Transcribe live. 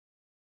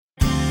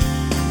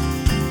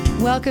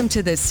Welcome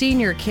to the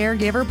Senior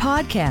Caregiver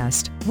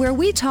podcast, where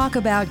we talk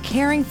about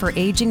caring for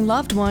aging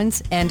loved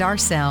ones and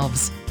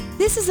ourselves.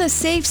 This is a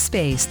safe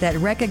space that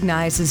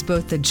recognizes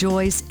both the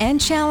joys and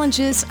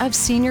challenges of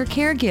senior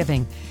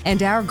caregiving,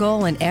 and our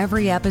goal in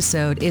every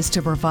episode is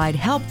to provide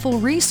helpful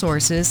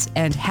resources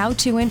and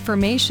how-to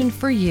information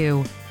for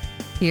you.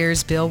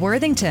 Here's Bill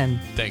Worthington.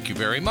 Thank you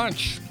very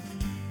much.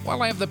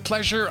 Well, I have the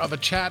pleasure of a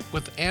chat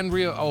with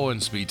Andrea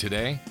Owensby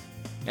today.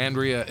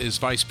 Andrea is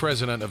Vice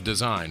President of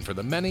Design for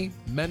the many,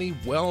 many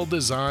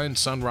well-designed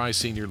Sunrise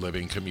Senior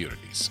Living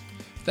communities.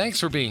 Thanks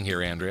for being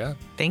here, Andrea.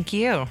 Thank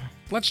you.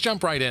 Let's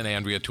jump right in,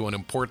 Andrea, to an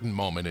important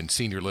moment in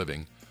senior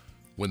living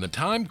when the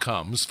time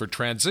comes for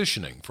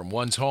transitioning from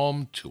one's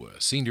home to a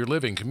senior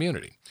living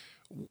community.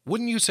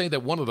 Wouldn't you say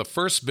that one of the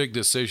first big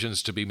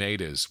decisions to be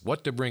made is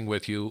what to bring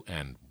with you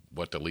and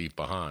what to leave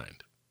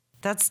behind?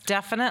 That's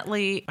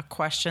definitely a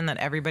question that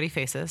everybody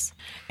faces,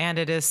 and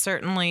it is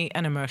certainly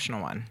an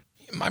emotional one.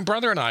 My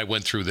brother and I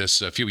went through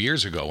this a few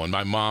years ago when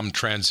my mom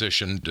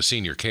transitioned to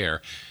senior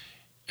care,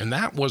 and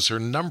that was her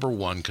number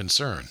one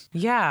concern.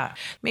 Yeah.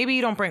 Maybe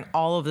you don't bring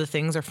all of the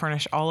things or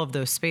furnish all of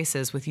those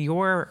spaces with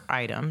your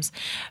items,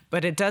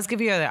 but it does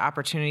give you the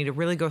opportunity to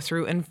really go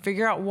through and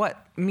figure out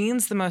what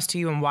means the most to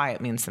you and why it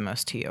means the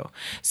most to you.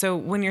 So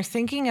when you're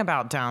thinking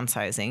about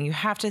downsizing, you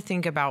have to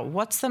think about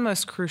what's the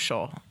most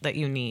crucial that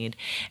you need.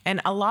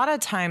 And a lot of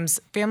times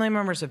family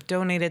members have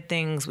donated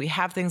things. We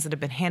have things that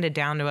have been handed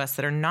down to us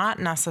that are not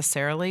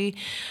necessarily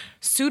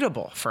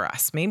suitable for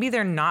us. Maybe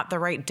they're not the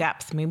right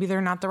depth. Maybe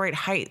they're not the right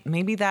height.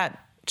 Maybe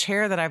that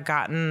chair that I've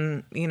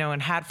gotten,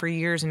 and had for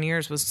years and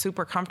years was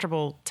super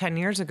comfortable 10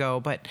 years ago,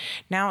 but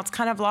now it's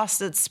kind of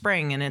lost its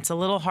spring and it's a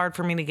little hard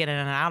for me to get in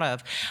and out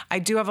of. I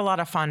do have a lot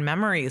of fond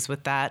memories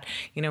with that.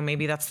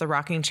 Maybe that's the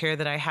rocking chair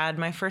that I had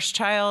my first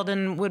child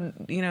and would,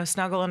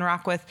 snuggle and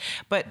rock with,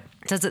 but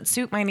does it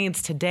suit my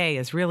needs today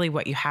is really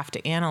what you have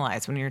to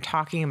analyze when you're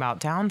talking about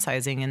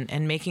downsizing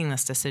and making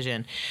this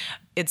decision.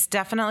 It's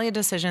definitely a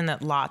decision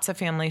that lots of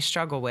families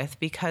struggle with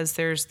because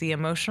there's the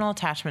emotional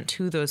attachment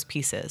to those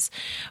pieces.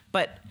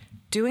 But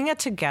doing it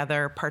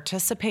together,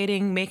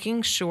 participating,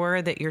 making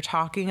sure that you're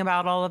talking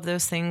about all of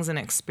those things and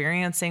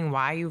experiencing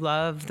why you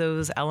love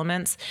those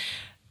elements,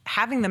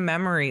 having the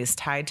memories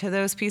tied to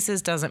those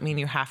pieces doesn't mean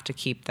you have to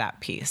keep that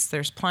piece.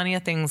 There's plenty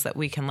of things that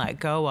we can let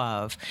go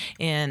of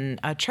in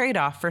a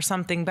trade-off for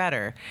something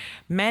better.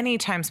 Many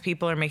times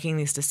people are making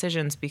these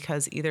decisions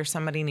because either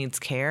somebody needs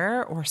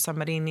care or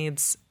somebody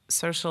needs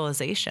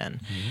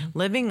socialization. Mm-hmm.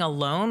 Living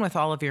alone with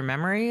all of your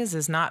memories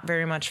is not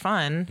very much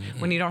fun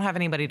when you don't have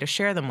anybody to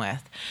share them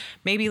with.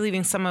 Maybe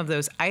leaving some of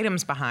those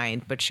items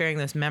behind, but sharing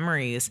those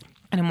memories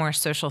in a more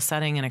social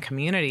setting in a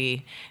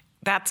community,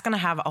 that's going to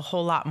have a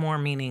whole lot more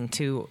meaning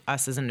to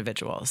us as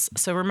individuals.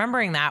 So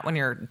remembering that when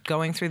you're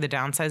going through the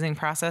downsizing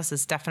process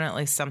is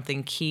definitely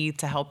something key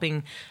to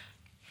helping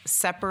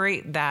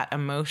separate that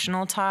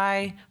emotional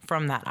tie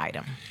from that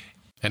item.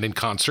 And in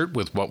concert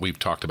with what we've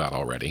talked about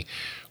already,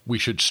 we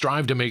should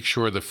strive to make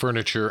sure the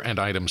furniture and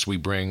items we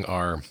bring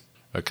are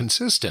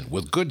consistent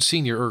with good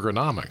senior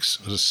ergonomics,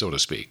 so to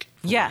speak.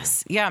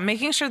 Yes. Yeah.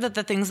 Making sure that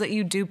the things that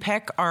you do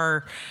pick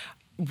are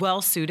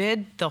well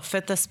suited, they'll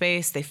fit the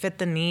space, they fit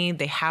the need,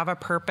 they have a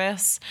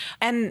purpose.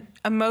 And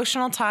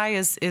emotional tie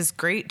is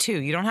great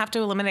too. You don't have to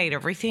eliminate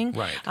everything.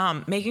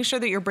 Right. Making sure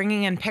that you're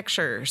bringing in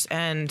pictures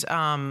and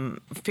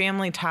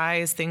family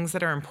ties, things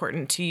that are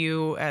important to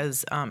you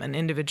as an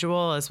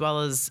individual, as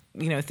well as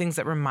things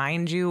that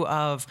remind you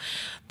of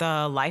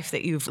the life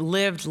that you've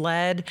lived,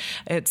 led.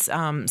 It's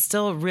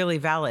still really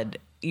valid.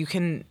 You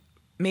can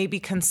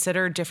maybe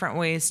consider different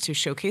ways to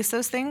showcase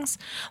those things.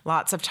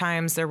 Lots of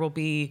times there will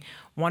be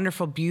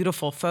wonderful,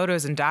 beautiful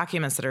photos and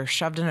documents that are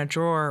shoved in a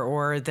drawer,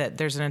 or that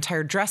there's an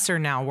entire dresser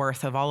now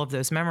worth of all of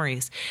those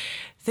memories.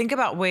 Think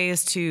about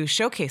ways to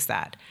showcase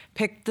that.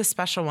 Pick the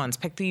special ones,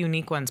 pick the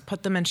unique ones,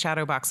 put them in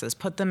shadow boxes,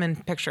 put them in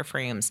picture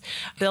frames,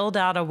 build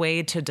out a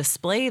way to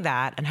display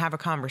that and have a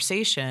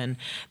conversation.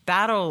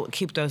 That'll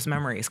keep those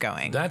memories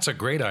going. That's a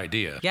great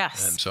idea.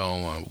 Yes. And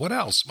so what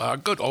else?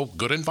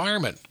 Good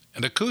environment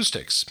and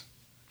acoustics.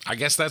 I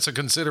guess that's a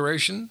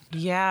consideration.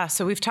 Yeah.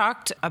 So we've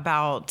talked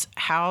about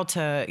how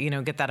to,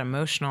 get that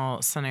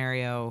emotional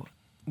scenario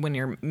when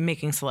you're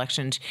making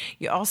selections.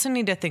 You also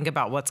need to think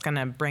about what's going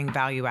to bring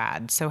value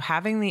add. So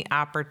having the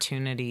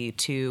opportunity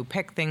to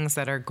pick things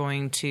that are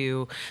going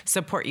to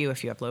support you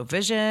if you have low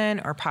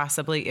vision, or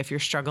possibly if you're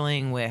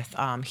struggling with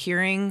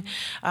hearing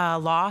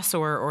loss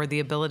or the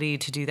ability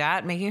to do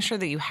that, making sure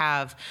that you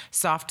have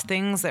soft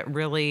things that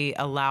really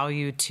allow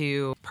you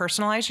to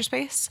personalize your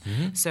space.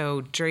 Mm-hmm.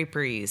 So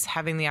draperies,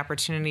 having the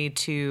opportunity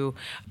to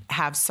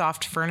have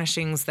soft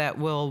furnishings that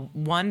will,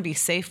 one, be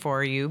safe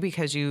for you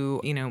because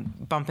you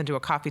bump into a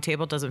coffee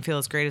table doesn't feel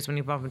as great as when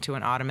you bump into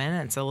an ottoman.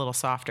 It's a little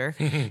softer.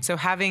 So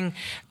having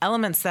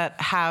elements that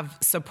have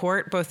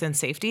support both in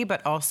safety,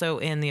 but also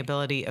in the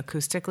ability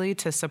acoustically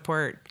to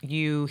support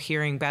you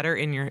hearing better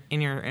in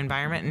your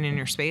environment and in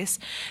your space,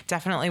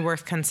 definitely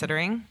worth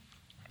considering.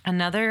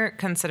 Another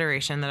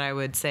consideration that I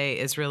would say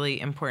is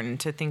really important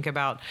to think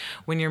about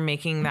when you're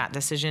making that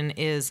decision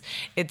is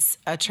it's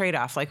a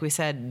trade-off. Like we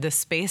said, the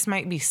space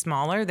might be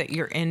smaller that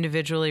you're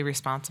individually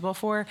responsible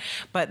for,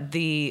 but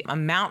the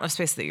amount of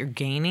space that you're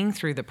gaining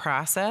through the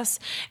process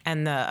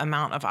and the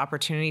amount of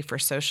opportunity for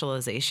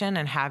socialization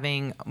and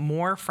having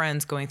more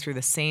friends going through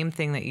the same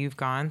thing that you've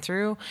gone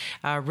through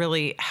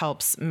really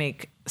helps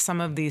make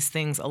some of these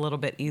things a little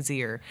bit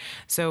easier.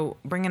 So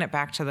bringing it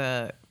back to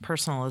the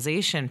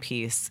personalization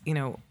piece,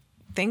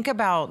 think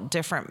about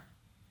different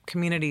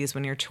communities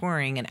when you're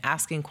touring and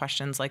asking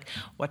questions like,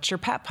 what's your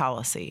pet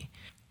policy?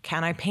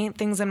 Can I paint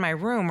things in my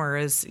room, or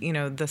is,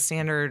 the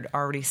standard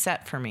already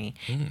set for me?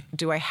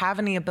 Do I have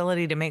any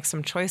ability to make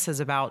some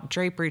choices about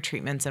drapery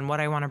treatments and what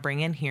I want to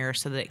bring in here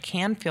so that it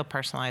can feel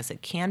personalized,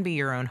 it can be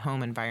your own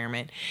home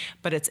environment,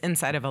 but it's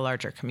inside of a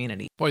larger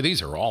community? Boy,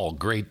 these are all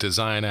great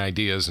design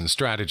ideas and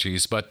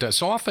strategies, but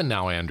so often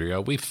now,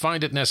 Andrea, we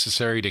find it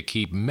necessary to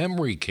keep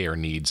memory care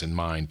needs in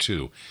mind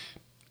too.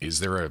 Is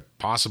there a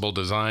possible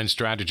design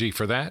strategy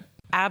for that?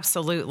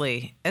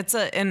 Absolutely. It's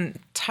an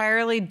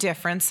entirely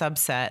different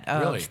subset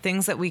of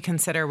things that we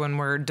consider when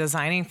we're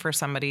designing for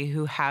somebody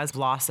who has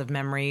loss of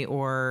memory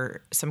or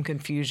some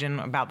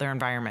confusion about their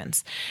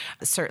environments.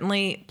 It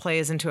certainly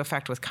plays into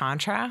effect with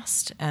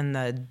contrast and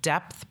the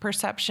depth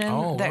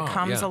perception that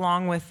comes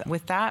along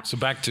with that. So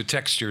back to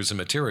textures and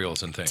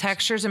materials and things.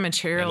 Textures and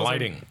materials. And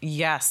lighting.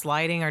 Yes,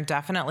 lighting are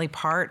definitely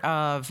part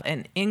of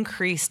an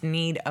increased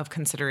need of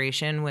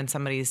consideration when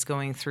somebody's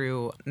going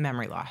through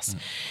memory loss.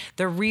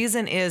 The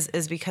reason is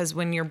because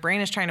when your brain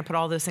is trying to put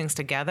all those things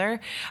together,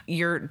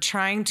 you're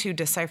trying to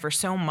decipher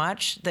so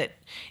much that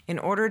in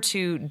order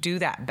to do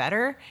that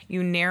better,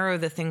 you narrow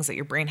the things that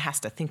your brain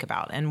has to think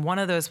about. And one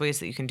of those ways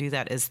that you can do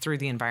that is through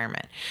the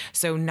environment.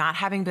 So not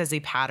having busy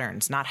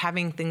patterns, not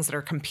having things that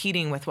are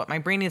competing with what my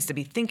brain needs to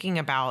be thinking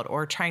about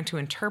or trying to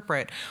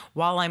interpret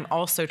while I'm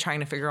also trying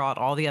to figure out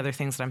all the other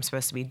things that I'm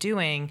supposed to be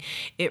doing,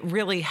 it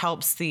really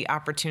helps the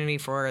opportunity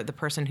for the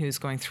person who's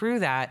going through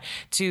that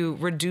to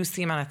reduce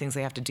the amount of things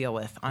they have to deal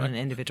with on an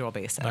individual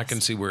basis. I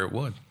can see where it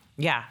would.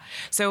 Yeah.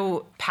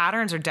 So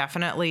patterns are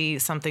definitely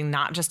something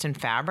not just in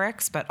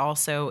fabrics, but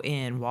also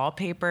in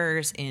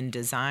wallpapers, in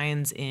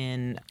designs,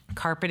 in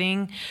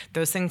carpeting.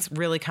 Those things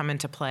really come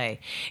into play.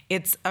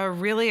 It's a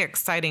really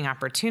exciting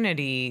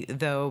opportunity,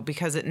 though,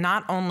 because it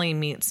not only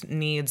meets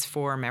needs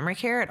for memory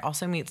care, it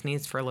also meets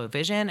needs for low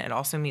vision. It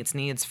also meets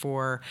needs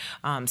for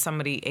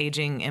somebody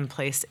aging in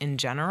place in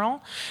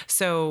general.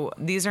 So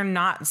these are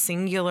not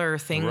singular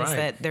things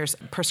that there's a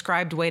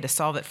prescribed way to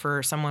solve it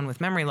for someone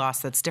with memory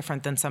loss that's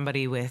different than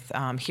somebody with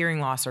hearing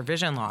loss or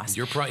vision loss.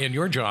 In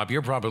your job,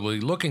 you're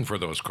probably looking for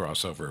those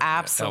crossover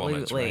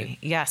elements, right?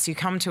 Yes, you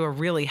come to a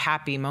really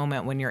happy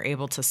moment when you're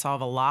able to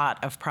solve a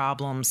lot of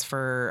problems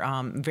for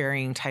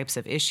varying types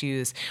of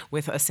issues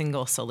with a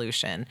single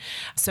solution.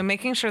 So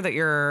making sure that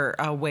you're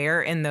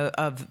aware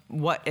of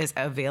what is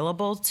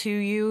available to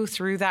you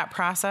through that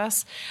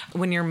process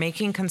when you're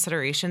making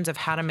considerations of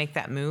how to make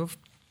that move,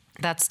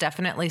 that's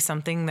definitely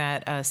something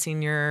that a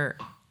senior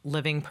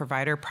living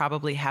provider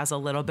probably has a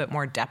little bit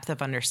more depth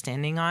of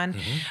understanding on.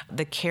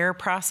 The care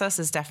process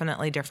is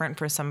definitely different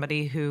for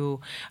somebody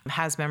who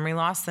has memory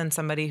loss than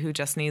somebody who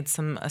just needs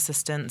some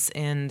assistance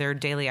in their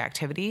daily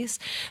activities.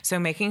 So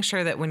making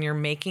sure that when you're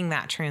making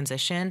that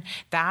transition,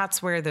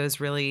 that's where those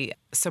really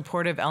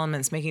supportive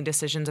elements, making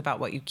decisions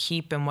about what you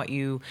keep and what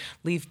you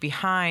leave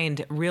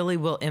behind, really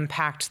will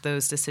impact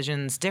those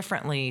decisions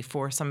differently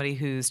for somebody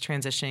who's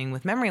transitioning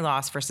with memory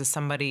loss versus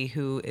somebody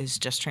who is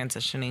just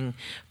transitioning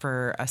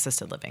for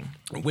assisted living.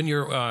 When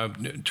you're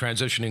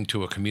transitioning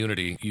to a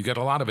community, you get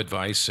a lot of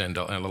advice and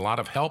a lot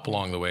of help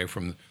along the way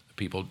from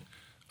people.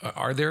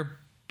 Are there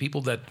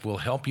people that will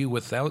help you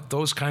with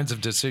those kinds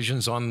of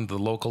decisions on the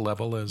local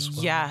level as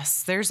well?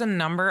 Yes, there's a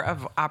number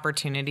of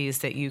opportunities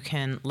that you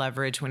can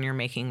leverage when you're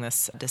making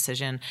this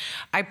decision.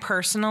 I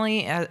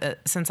personally,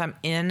 since I'm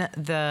in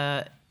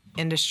the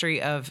industry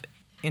of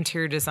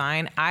interior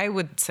design, I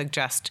would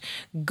suggest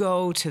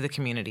go to the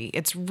community.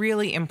 It's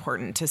really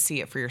important to see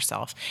it for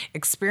yourself.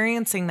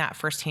 Experiencing that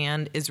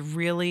firsthand is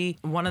really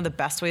one of the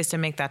best ways to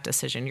make that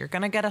decision. You're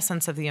going to get a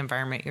sense of the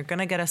environment. You're going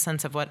to get a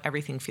sense of what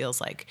everything feels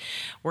like.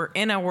 We're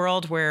in a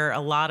world where a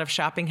lot of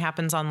shopping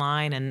happens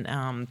online,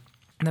 and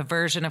the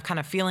version of kind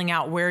of feeling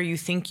out where you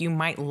think you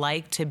might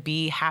like to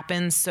be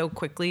happens so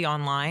quickly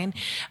online.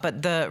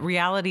 But the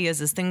reality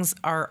is things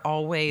are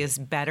always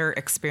better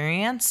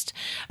experienced.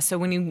 So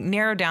when you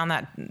narrow down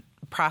that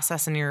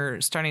process and you're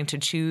starting to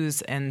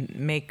choose and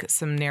make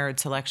some narrowed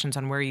selections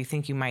on where you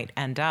think you might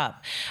end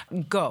up,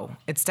 go.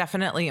 It's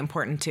definitely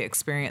important to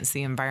experience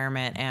the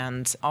environment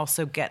and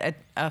also get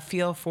a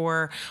feel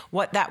for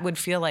what that would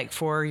feel like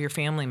for your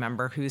family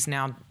member who's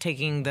now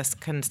taking this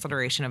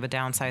consideration of a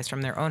downsize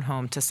from their own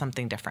home to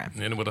something different.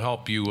 And it would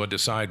help you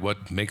decide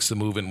what makes the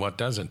move and what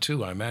doesn't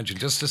too, I imagine,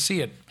 just to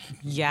see it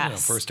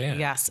firsthand.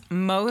 Yes.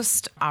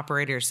 Most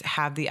operators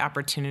have the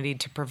opportunity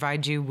to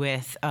provide you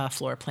with a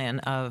floor plan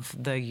of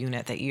the unit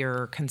unit that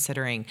you're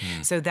considering.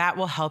 So that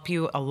will help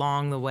you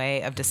along the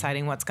way of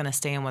deciding what's going to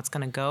stay and what's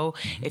going to go.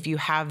 If you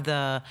have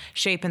the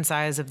shape and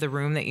size of the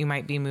room that you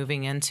might be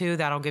moving into,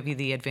 that'll give you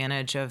the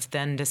advantage of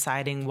then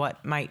deciding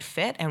what might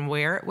fit and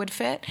where it would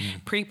fit.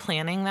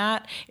 Pre-planning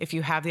that, if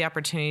you have the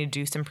opportunity to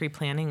do some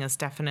pre-planning, is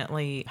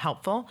definitely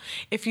helpful.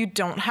 If you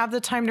don't have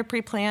the time to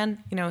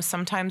pre-plan,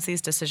 sometimes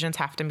these decisions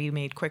have to be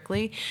made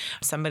quickly.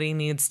 Somebody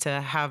needs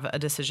to have a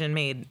decision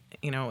made,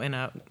 in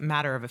a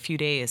matter of a few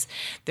days.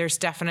 There's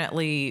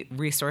definitely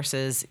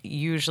resources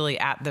usually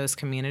at those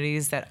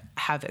communities that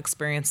have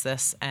experienced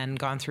this and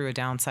gone through a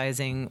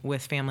downsizing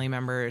with family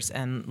members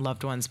and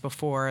loved ones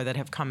before that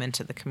have come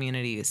into the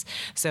communities.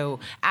 So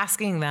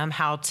asking them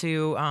how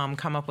to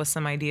come up with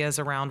some ideas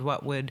around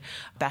what would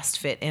best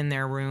fit in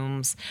their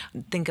rooms.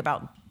 Think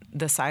about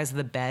the size of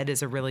the bed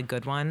is a really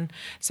good one.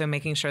 So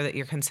making sure that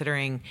you're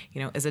considering,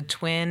 is a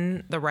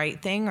twin the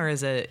right thing, or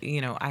is I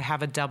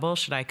have a double,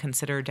 should I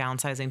consider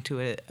downsizing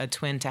to a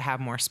twin to have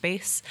more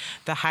space?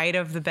 The height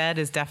of the bed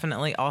is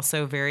definitely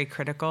also very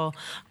critical.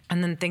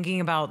 And then thinking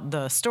about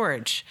the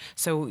storage.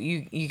 So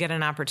you get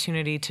an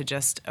opportunity to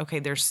just, okay,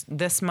 there's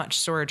this much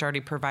storage already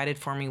provided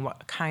for me.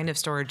 What kind of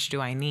storage do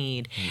I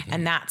need?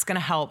 And that's going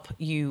to help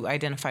you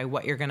identify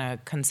what you're going to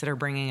consider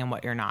bringing and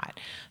what you're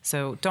not.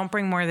 So don't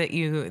bring more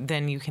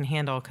than you can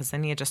handle, because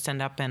then you just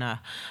end up in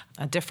a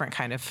different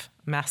kind of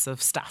mess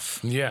of stuff.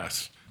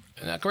 Yes.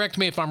 Now, correct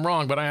me if I'm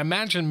wrong, but I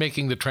imagine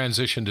making the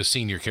transition to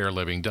senior care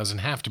living doesn't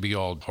have to be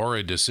all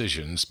horrid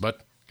decisions,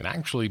 but can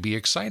actually be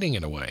exciting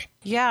in a way.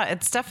 Yeah,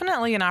 it's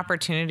definitely an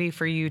opportunity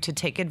for you to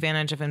take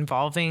advantage of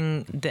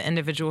involving the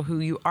individual who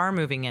you are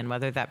moving in,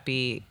 whether that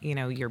be,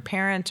 your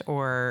parent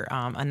or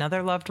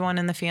another loved one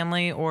in the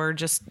family, or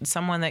just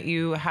someone that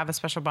you have a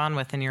special bond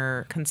with and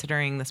you're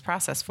considering this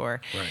process for.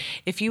 Right.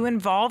 If you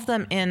involve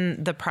them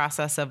in the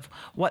process of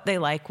what they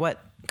like, what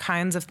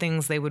kinds of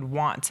things they would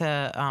want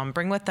to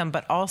bring with them,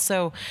 but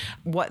also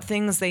what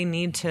things they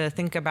need to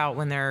think about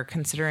when they're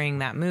considering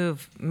that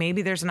move.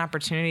 Maybe there's an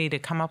opportunity to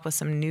come up with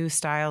some new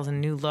styles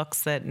and new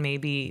looks that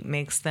maybe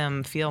makes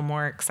them feel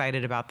more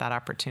excited about that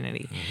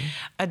opportunity.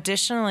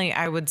 Additionally,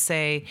 I would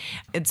say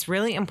it's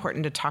really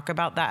important to talk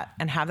about that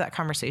and have that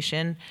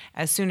conversation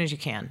as soon as you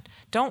can.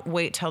 Don't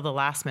wait till the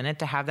last minute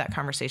to have that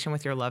conversation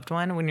with your loved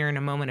one when you're in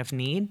a moment of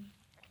need.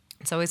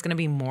 It's always going to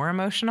be more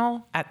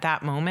emotional at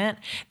that moment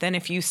than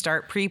if you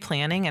start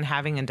pre-planning and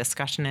having a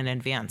discussion in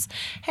advance.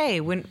 Hey,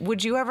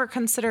 would you ever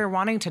consider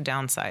wanting to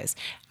downsize?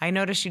 I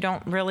notice you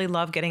don't really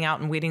love getting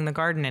out and weeding the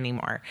garden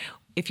anymore.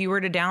 If you were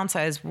to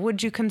downsize,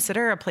 would you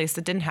consider a place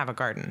that didn't have a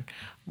garden?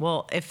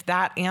 Well, if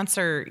that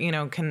answer,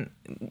 can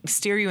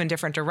steer you in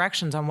different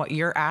directions on what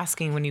you're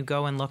asking when you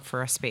go and look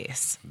for a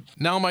space.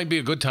 Now might be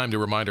a good time to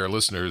remind our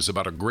listeners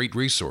about a great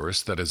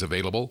resource that is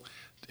available.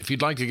 If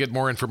you'd like to get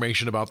more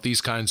information about these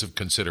kinds of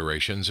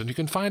considerations, and you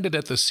can find it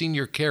at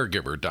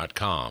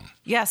theseniorcaregiver.com.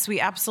 Yes, we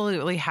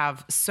absolutely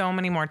have so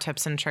many more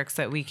tips and tricks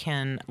that we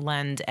can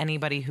lend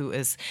anybody who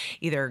is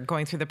either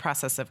going through the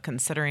process of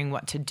considering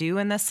what to do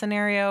in this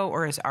scenario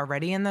or is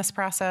already in this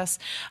process.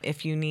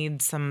 If you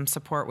need some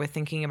support with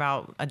thinking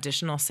about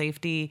additional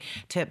safety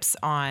tips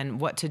on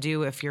what to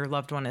do if your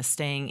loved one is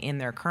staying in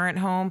their current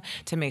home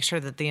to make sure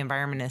that the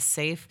environment is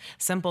safe,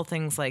 simple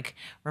things like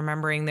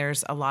remembering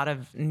there's a lot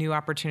of new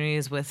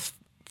opportunities with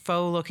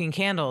faux-looking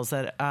candles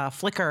that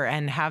flicker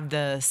and have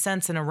the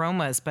scents and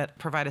aromas, but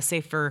provide a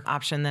safer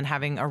option than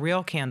having a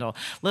real candle.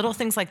 Little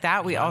things like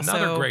that.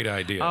 Another great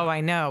idea. Oh,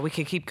 I know. We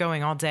could keep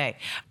going all day.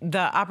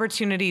 The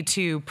opportunity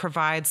to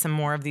provide some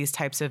more of these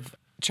types of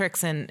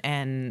tricks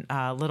and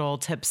little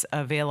tips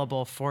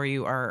available for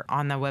you are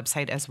on the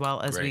website, as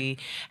well as we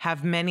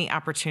have many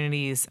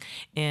opportunities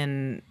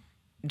in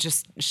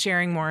just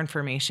sharing more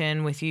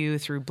information with you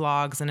through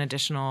blogs and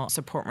additional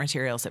support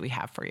materials that we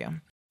have for you.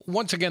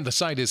 Once again, the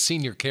site is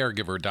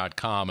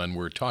seniorcaregiver.com, and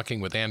we're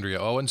talking with Andrea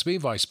Owensby,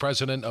 Vice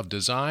President of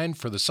Design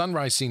for the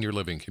Sunrise Senior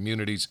Living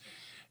Communities.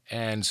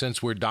 And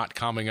since we're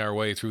 .comming our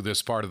way through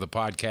this part of the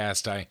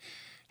podcast, I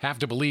have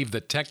to believe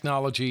that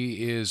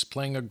technology is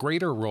playing a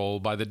greater role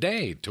by the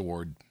day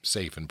toward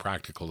safe and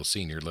practical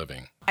senior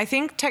living. I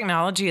think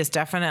technology is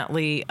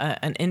definitely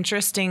an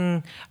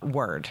interesting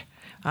word.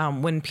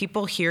 When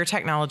people hear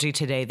technology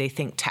today, they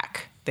think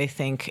tech. They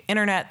think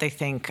internet, they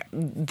think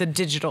the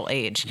digital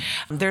age.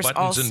 There's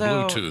buttons and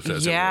Bluetooth,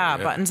 as it were. Yeah,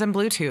 buttons and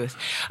Bluetooth.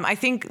 I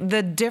think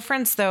the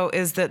difference, though,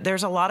 is that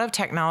there's a lot of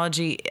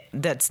technology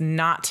that's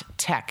not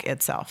tech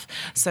itself.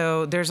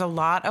 So there's a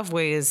lot of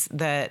ways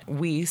that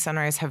we,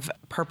 Sunrise, have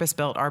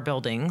purpose-built our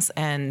buildings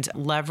and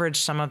leveraged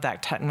some of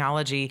that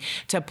technology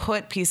to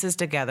put pieces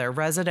together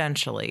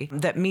residentially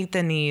that meet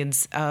the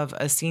needs of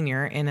a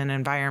senior in an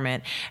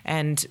environment,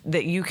 and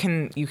that you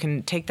can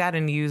take that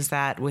and use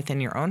that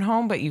within your own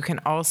home, but you can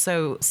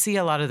also see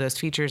a lot of those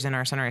features in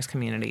our Sunrise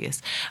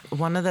communities.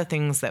 One of the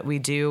things that we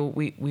do,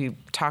 we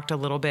talked a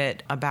little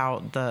bit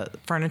about the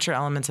furniture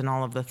elements and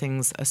all of the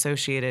things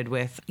associated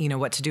with,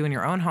 what to do in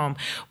your own home.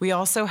 We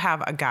also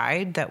have a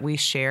guide that we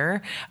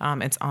share.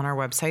 It's on our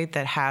website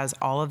that has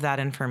all of that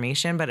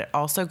information, but it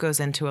also goes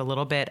into a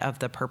little bit of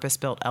the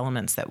purpose-built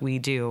elements that we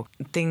do.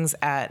 Things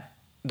at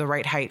the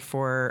right height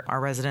for our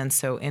residents.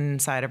 So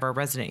inside of our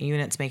resident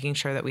units, making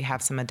sure that we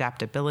have some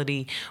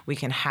adaptability. We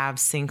can have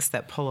sinks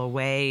that pull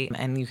away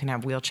and you can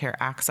have wheelchair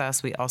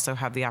access. We also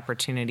have the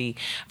opportunity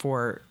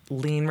for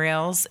lean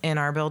rails in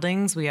our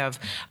buildings. We have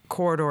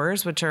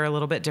corridors, which are a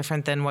little bit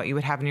different than what you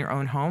would have in your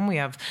own home. We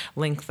have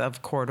length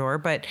of corridor,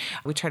 but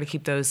we try to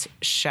keep those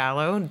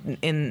shallow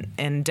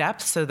in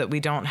depth so that we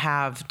don't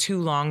have too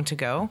long to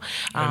go.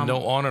 And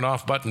no on and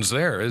off buttons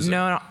there, is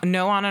there?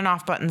 No on and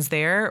off buttons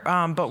there,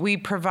 but we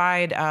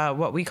provide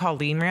what we call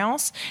lean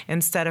rails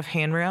instead of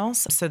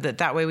handrails, so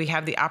that way we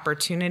have the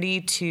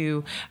opportunity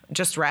to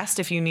just rest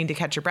if you need to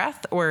catch your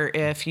breath, or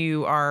if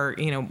you are,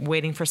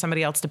 waiting for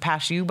somebody else to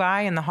pass you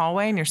by in the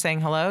hallway and you're saying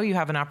hello, you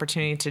have an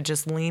opportunity to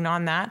just lean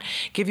on that,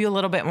 give you a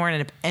little bit more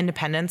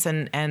independence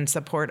and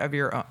support of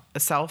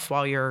yourself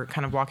while you're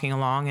kind of walking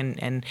along,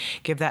 and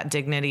give that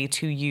dignity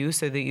to you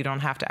so that you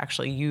don't have to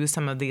actually use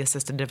some of the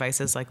assisted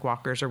devices like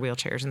walkers or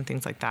wheelchairs and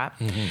things like that.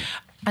 Mm-hmm.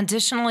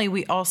 Additionally,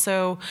 we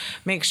also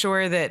make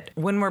sure that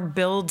when we're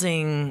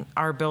building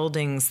our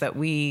buildings that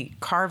we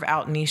carve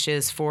out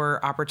niches for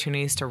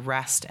opportunities to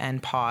rest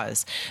and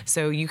pause.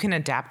 So you can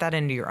adapt that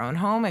into your own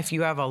home. If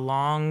you have a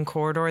long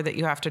corridor that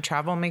you have to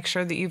travel, make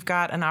sure that you've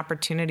got an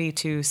opportunity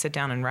to sit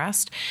down and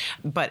rest.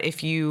 But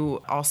if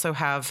you also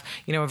have,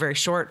 a very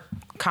short,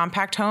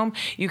 compact home,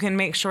 you can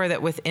make sure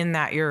that within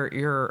that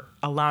you're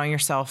allowing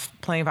yourself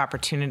plenty of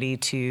opportunity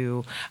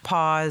to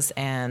pause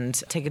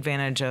and take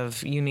advantage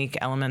of unique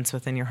elements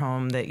within your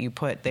home that you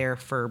put there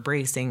for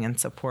bracing and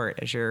support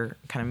as you're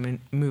kind of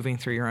moving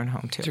through your own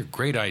home too. These are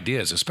great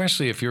ideas,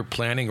 especially if you're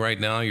planning right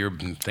now, you're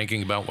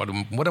thinking about what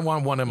do I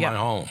want in my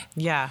home?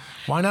 Yeah.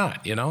 Why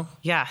not,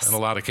 Yes. In a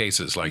lot of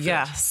cases like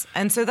yes.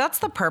 And so that's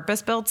the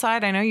purpose-built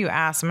side. I know you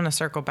asked, I'm going to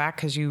circle back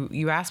because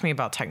you asked me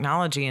about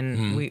technology,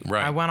 and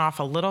I went off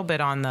a little bit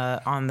on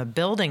the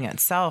building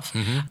itself.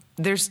 Mm-hmm.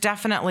 There's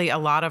definitely a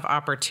lot of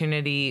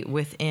opportunity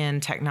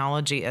within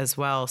technology as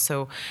well.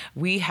 So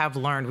we have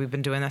learned, we've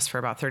been doing this for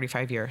about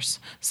 35 years.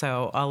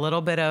 So a little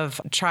bit of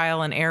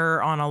trial and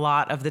error on a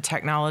lot of the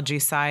technology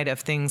side of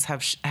things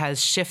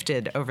has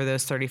shifted over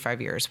those 35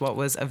 years. What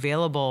was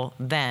available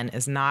then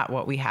is not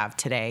what we have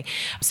today.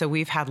 So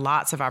we've had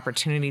lots of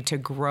opportunity to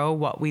grow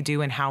what we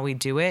do and how we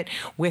do it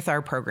with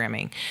our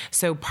programming.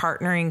 So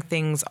partnering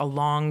things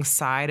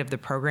alongside of the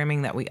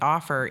programming that we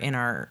offer in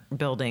our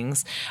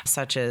buildings,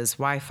 such as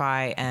Wi-Fi,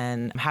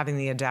 and having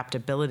the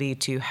adaptability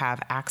to have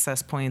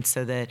access points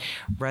so that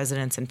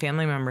residents and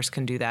family members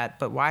can do that.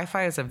 But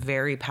Wi-Fi is a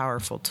very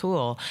powerful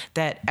tool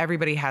that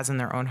everybody has in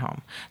their own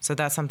home. So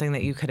that's something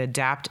that you could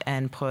adapt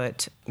and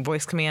put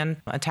voice command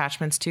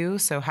attachments to.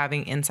 So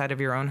having inside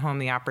of your own home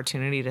the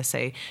opportunity to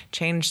say,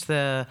 change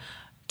the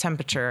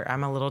temperature,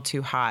 I'm a little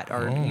too hot,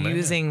 or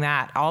using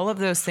that. All of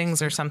those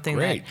things are something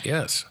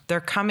that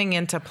they're coming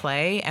into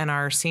play, and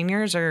our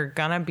seniors are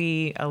going to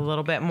be a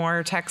little bit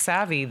more tech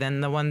savvy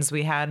than the ones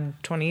we had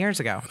 20 years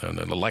ago. An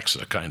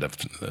Alexa kind of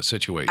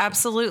situation.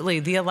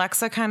 Absolutely. The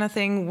Alexa kind of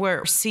thing.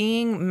 We're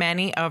seeing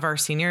many of our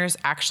seniors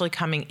actually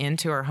coming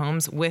into our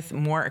homes with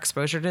more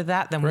exposure to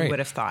that than we would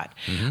have thought.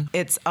 Mm-hmm.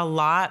 It's a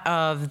lot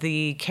of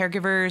the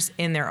caregivers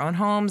in their own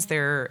homes,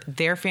 their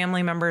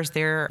family members,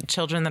 their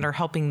children that are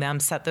helping them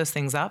set those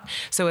things up.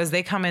 So as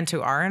they come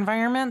into our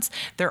environments,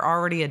 they're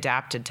already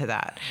adapted to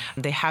that.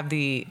 They have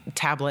the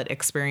tablet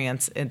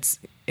experience. It's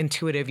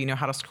intuitive. You know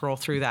how to scroll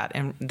through that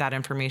and that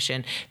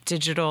information.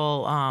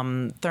 Digital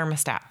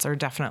thermostats are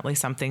definitely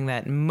something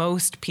that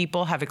most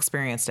people have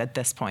experienced at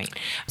this point.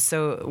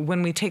 So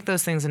when we take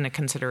those things into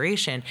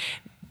consideration,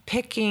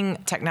 picking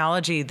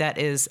technology that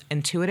is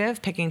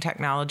intuitive, picking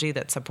technology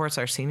that supports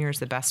our seniors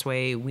the best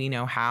way we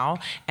know how,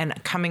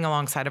 and coming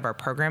alongside of our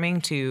programming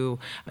to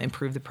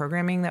improve the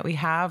programming that we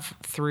have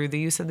through the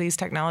use of these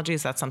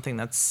technologies, that's something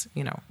that's,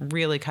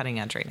 really cutting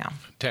edge right now.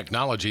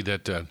 Technology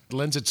that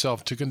lends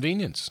itself to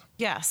convenience.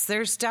 Yes,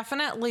 there's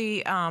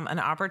definitely an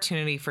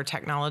opportunity for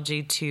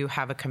technology to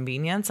have a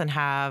convenience and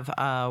have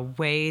a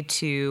way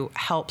to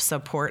help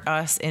support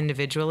us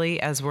individually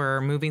as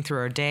we're moving through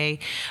our day.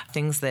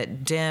 Things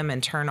that dim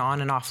and turn on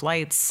and off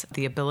lights,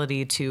 the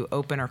ability to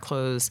open or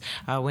close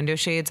window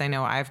shades. I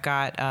know I've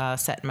got a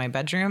set in my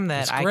bedroom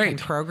that I can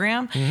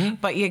program,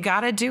 but you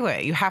got to do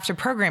it. You have to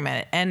program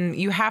it, and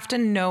you have to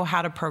know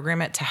how to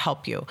program it to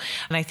help you.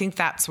 And I think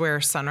that's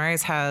where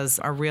Sunrise has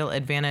a real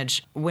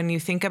advantage. When you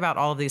think about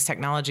all of these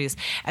technologies,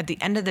 at the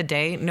end of the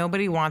day,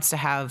 nobody wants to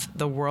have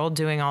the world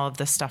doing all of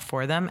this stuff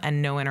for them and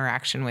no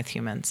interaction with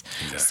humans.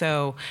 Exactly.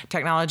 So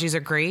technologies are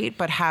great,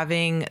 but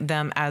having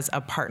them as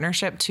a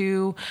partnership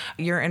to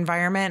your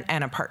environment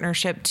and a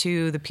partnership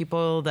to the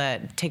people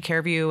that take care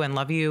of you and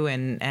love you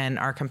and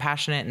are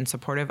compassionate and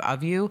supportive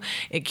of you,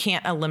 it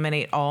can't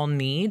eliminate all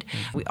need.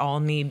 Mm-hmm. We all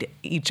need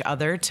each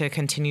other to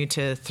continue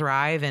to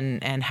thrive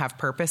and have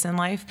purpose in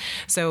life.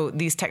 So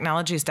these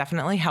technologies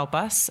definitely help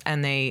us,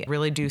 and they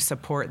really do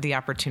support the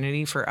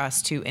opportunity for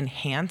us to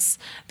enhance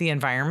the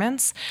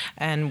environments,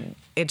 and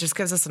it just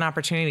gives us an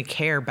opportunity to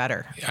care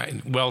better.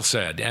 Well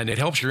said. And it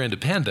helps your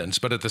independence,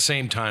 but at the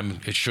same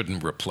time, it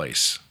shouldn't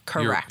replace.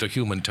 Correct. the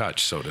human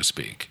touch, so to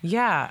speak.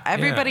 Yeah.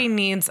 Everybody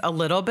needs a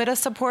little bit of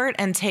support,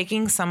 and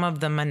taking some of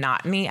the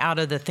monotony out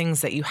of the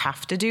things that you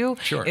have to do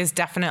is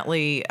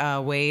definitely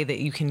a way that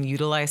you can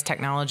utilize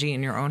technology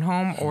in your own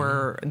home,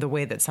 or the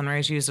way that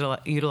Sunrise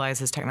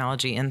utilizes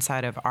technology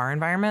inside of our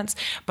environments.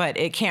 But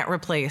it can't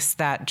replace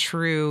that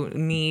true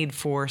need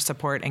for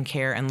support and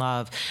care and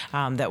love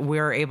that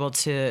we're able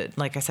to,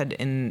 like I said,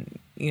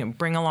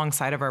 bring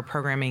alongside of our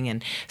programming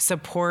and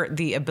support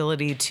the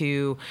ability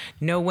to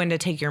know when to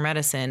take your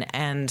medicine,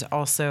 and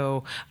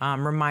also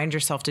remind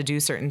yourself to do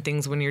certain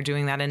things when you're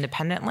doing that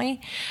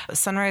independently.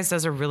 Sunrise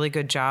does a really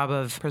good job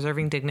of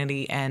preserving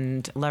dignity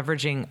and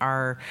leveraging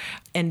our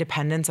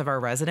independence of our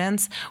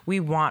residents. We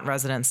want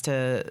residents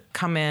to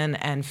come in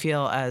and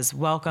feel as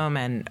welcome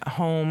and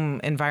home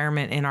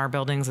environment in our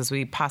buildings as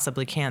we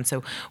possibly can.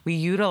 So we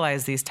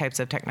utilize these types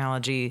of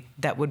technology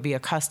that would be a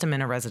custom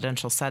in a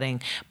residential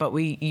setting, but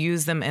we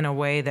use them in a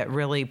way that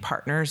really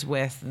partners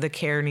with the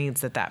care needs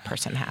that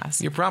person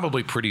has. You're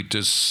probably pretty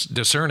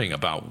discerning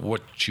about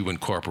what you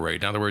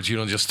incorporate. In other words, you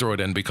don't just throw it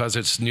in because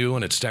it's new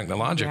and it's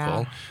technological.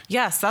 Yeah.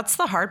 Yes, that's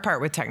the hard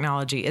part with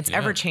technology. It's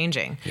ever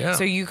changing. Yeah.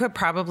 So you could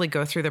probably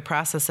go through the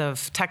process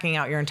of teching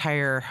out your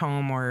entire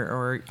home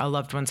or a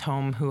loved one's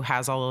home who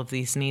has all of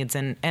these needs,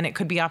 and it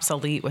could be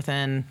obsolete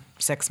within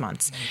 6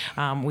 months.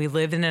 We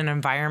live in an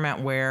environment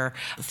where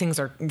things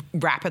are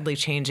rapidly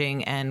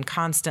changing and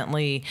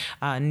constantly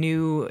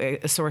new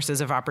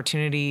sources of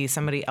opportunity.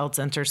 Somebody else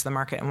enters the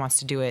market and wants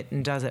to do it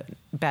and does it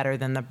better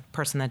than the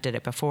person that did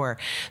it before.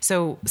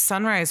 So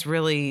Sunrise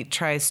really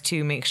tries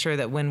to make sure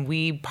that when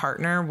we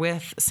partner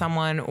with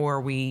someone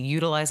or we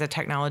utilize a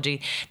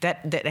technology,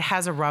 that it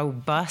has a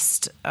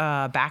robust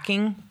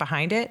backing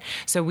behind it.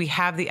 So we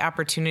have the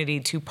opportunity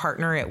to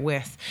partner it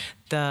with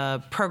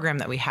the program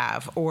that we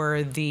have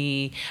or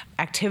the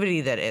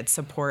activity that it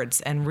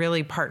supports, and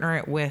really partner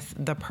it with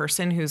the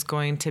person who's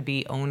going to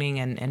be owning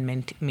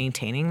and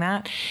maintaining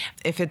that.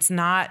 If it's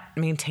not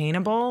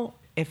maintainable,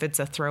 if it's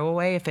a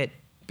throwaway, if it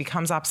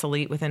becomes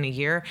obsolete within a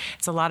year,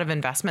 it's a lot of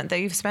investment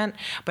that you've spent,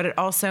 but it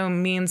also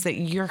means that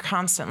you're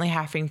constantly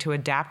having to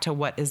adapt to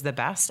what is the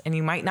best, and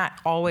you might not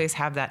always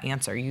have that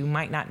answer. You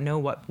might not know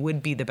what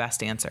would be the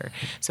best answer.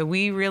 So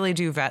we really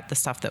do vet the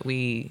stuff that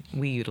we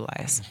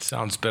utilize. It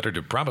sounds better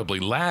to probably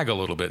lag a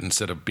little bit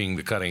instead of being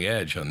the cutting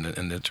edge in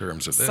the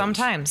terms of this.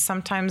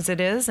 Sometimes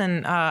it is,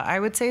 and I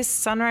would say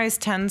Sunrise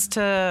tends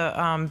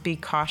to be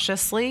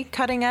cautiously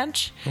cutting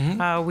edge.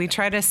 Mm-hmm. We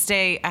try to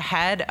stay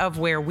ahead of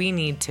where we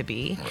need to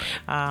be. Right.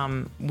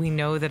 We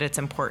know that it's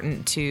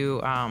important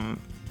to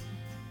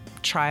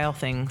trial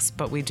things,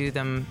 but we do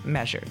them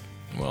measured.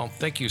 Well,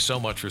 thank you so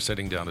much for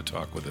sitting down to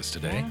talk with us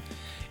today.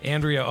 Yeah.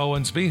 Andrea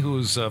Owensby,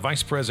 who's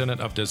Vice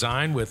President of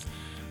Design with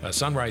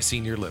Sunrise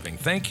Senior Living.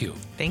 Thank you.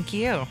 Thank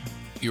you.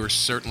 You're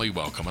certainly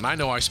welcome. And I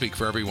know I speak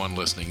for everyone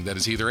listening that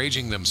is either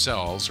aging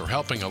themselves or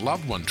helping a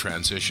loved one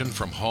transition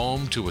from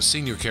home to a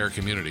senior care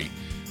community.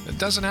 It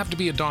doesn't have to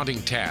be a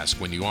daunting task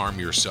when you arm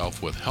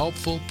yourself with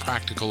helpful,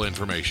 practical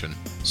information,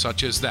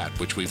 such as that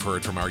which we've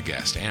heard from our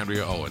guest,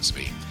 Andrea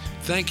Owensby.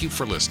 Thank you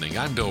for listening.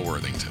 I'm Bill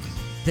Worthington.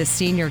 The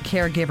Senior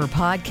Caregiver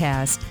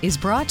podcast is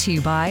brought to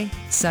you by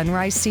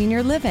Sunrise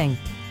Senior Living,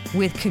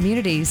 with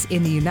communities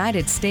in the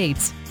United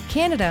States,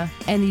 Canada,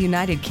 and the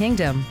United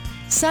Kingdom.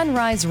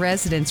 Sunrise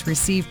residents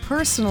receive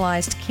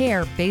personalized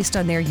care based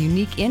on their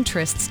unique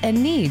interests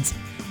and needs,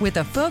 with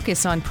a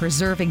focus on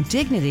preserving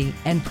dignity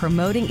and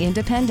promoting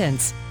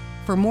independence.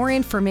 For more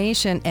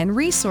information and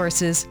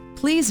resources,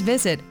 please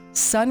visit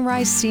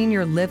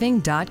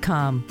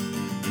sunriseseniorliving.com.